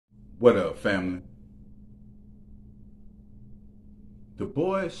What up, family? The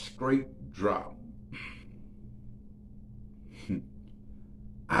boy Straightdrop.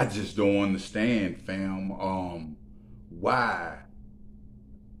 I just don't understand, fam, why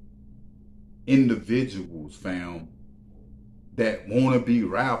individuals, fam, that want to be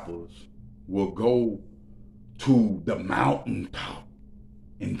rappers will go to the mountaintop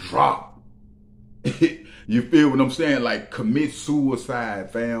and drop. You feel what I'm saying? Like commit suicide,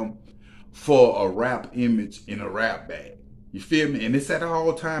 fam, for a rap image in a rap bag. You feel me? And it's at an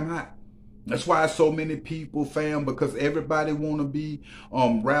all-time high. That's why so many people, fam, because everybody want to be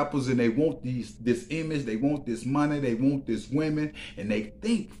rappers and they want this image, they want this money, they want this women, and they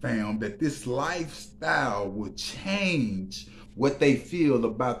think, fam, that this lifestyle will change what they feel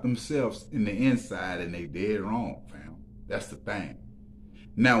about themselves in the inside, and they dead wrong, fam. That's the thing.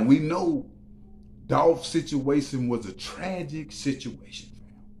 Now, we know Dolph's situation was a tragic situation, fam.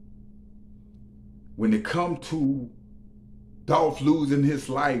 When it come to Dolph losing his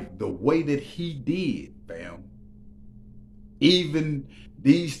life the way that he did, fam, even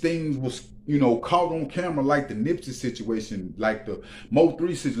these things was, caught on camera, like the Nipsey situation, like the Mo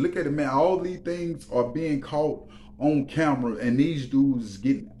 3 situation. Look at it, man. All these things are being caught on camera, and these dudes is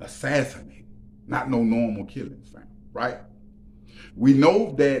getting assassinated. Not no normal killings, fam, right? We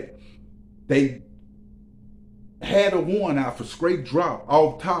know that they had a warrant out for Straightdrop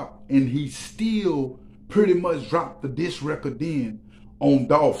off top, and he still pretty much dropped the diss record then on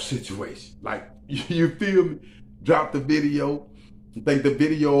Dolph's situation. Like, you feel me? Dropped the video. I think the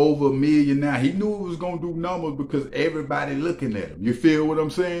video over 1 million now. He knew it was going to do numbers because everybody looking at him. You feel what I'm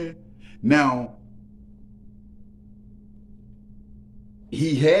saying? Now,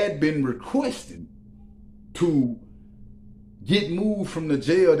 he had been requesting to get moved from the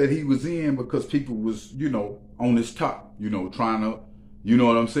jail that he was in because people was, on his top, trying to,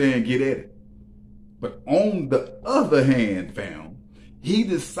 what I'm saying, get at it. But on the other hand, fam, he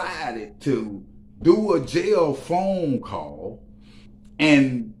decided to do a jail phone call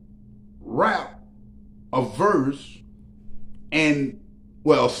and rap a verse and,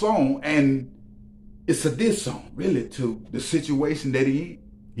 well, a song, and it's a diss song, really, to the situation that he in.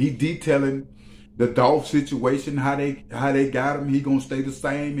 He detailing the Dolph situation, how they got him. He gonna stay the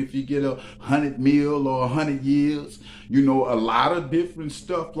same if he get 100 mil or 100 years. A lot of different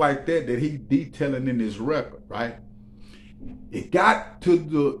stuff like that he detailing in his record, right? It got to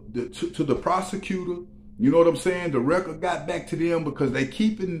the prosecutor. You know what I'm saying? The record got back to them because they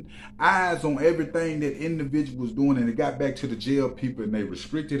keeping eyes on everything that individual was doing, and it got back to the jail people, and they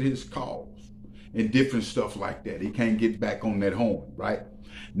restricted his calls and different stuff like that. He can't get back on that horn, right?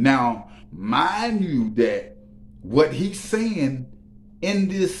 Now, mind you that what he's saying in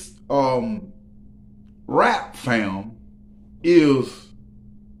this rap, fam, is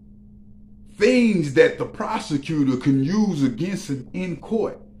things that the prosecutor can use against him in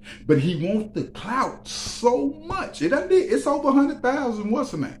court. But he wants the clout so much. It's over 100,000.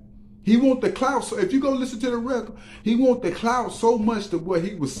 What's the name? He want the clout. So if you go listen to the record, he want the clout so much to where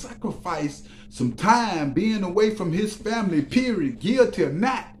he would sacrifice some time being away from his family, period, guilty or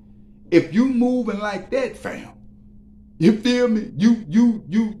not. If you moving like that, fam, you feel me?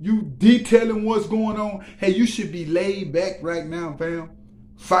 You detailing what's going on. Hey, you should be laid back right now, fam,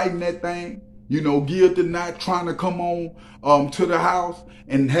 fighting that thing. Guilty, not trying to come on to the house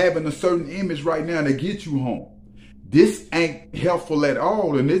and having a certain image right now to get you home. This ain't helpful at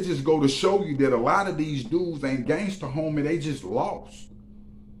all, and it just go to show you that a lot of these dudes ain't gangster, homie. They just lost.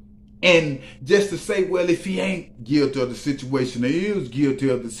 And just to say, well, if he ain't guilty of the situation, he is guilty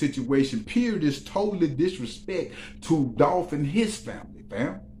of the situation, period, is totally disrespect to Dolph and his family,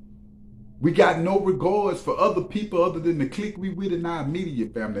 fam. We got no regards for other people other than the clique we with in our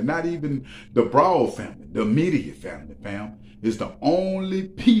immediate family. Not even the broad family, the immediate family, fam, is the only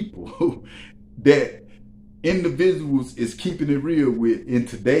people that individuals is keeping it real with in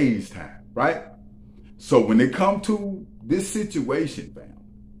today's time, right? So when it come to this situation, fam,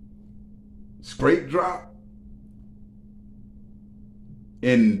 Straightdrop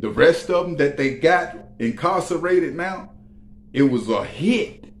and the rest of them that they got incarcerated now, it was a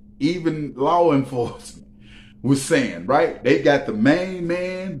hit. Even law enforcement was saying, right? They got the main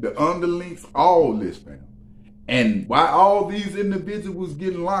man, the underlings, all this, fam. And why all these individuals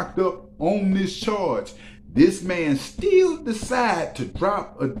getting locked up on this charge, this man still decide to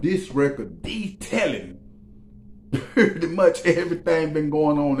drop a diss record detailing pretty much everything been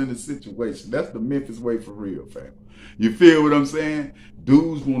going on in the situation. That's the Memphis way for real, fam. You feel what I'm saying?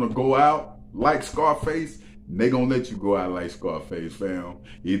 Dudes want to go out like Scarface, They gonna let you go out like Scarface, fam.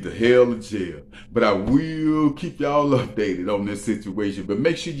 Either hell or jail. But I will keep y'all updated on this situation. But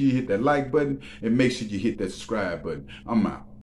make sure you hit that like button and make sure you hit that subscribe button. I'm out.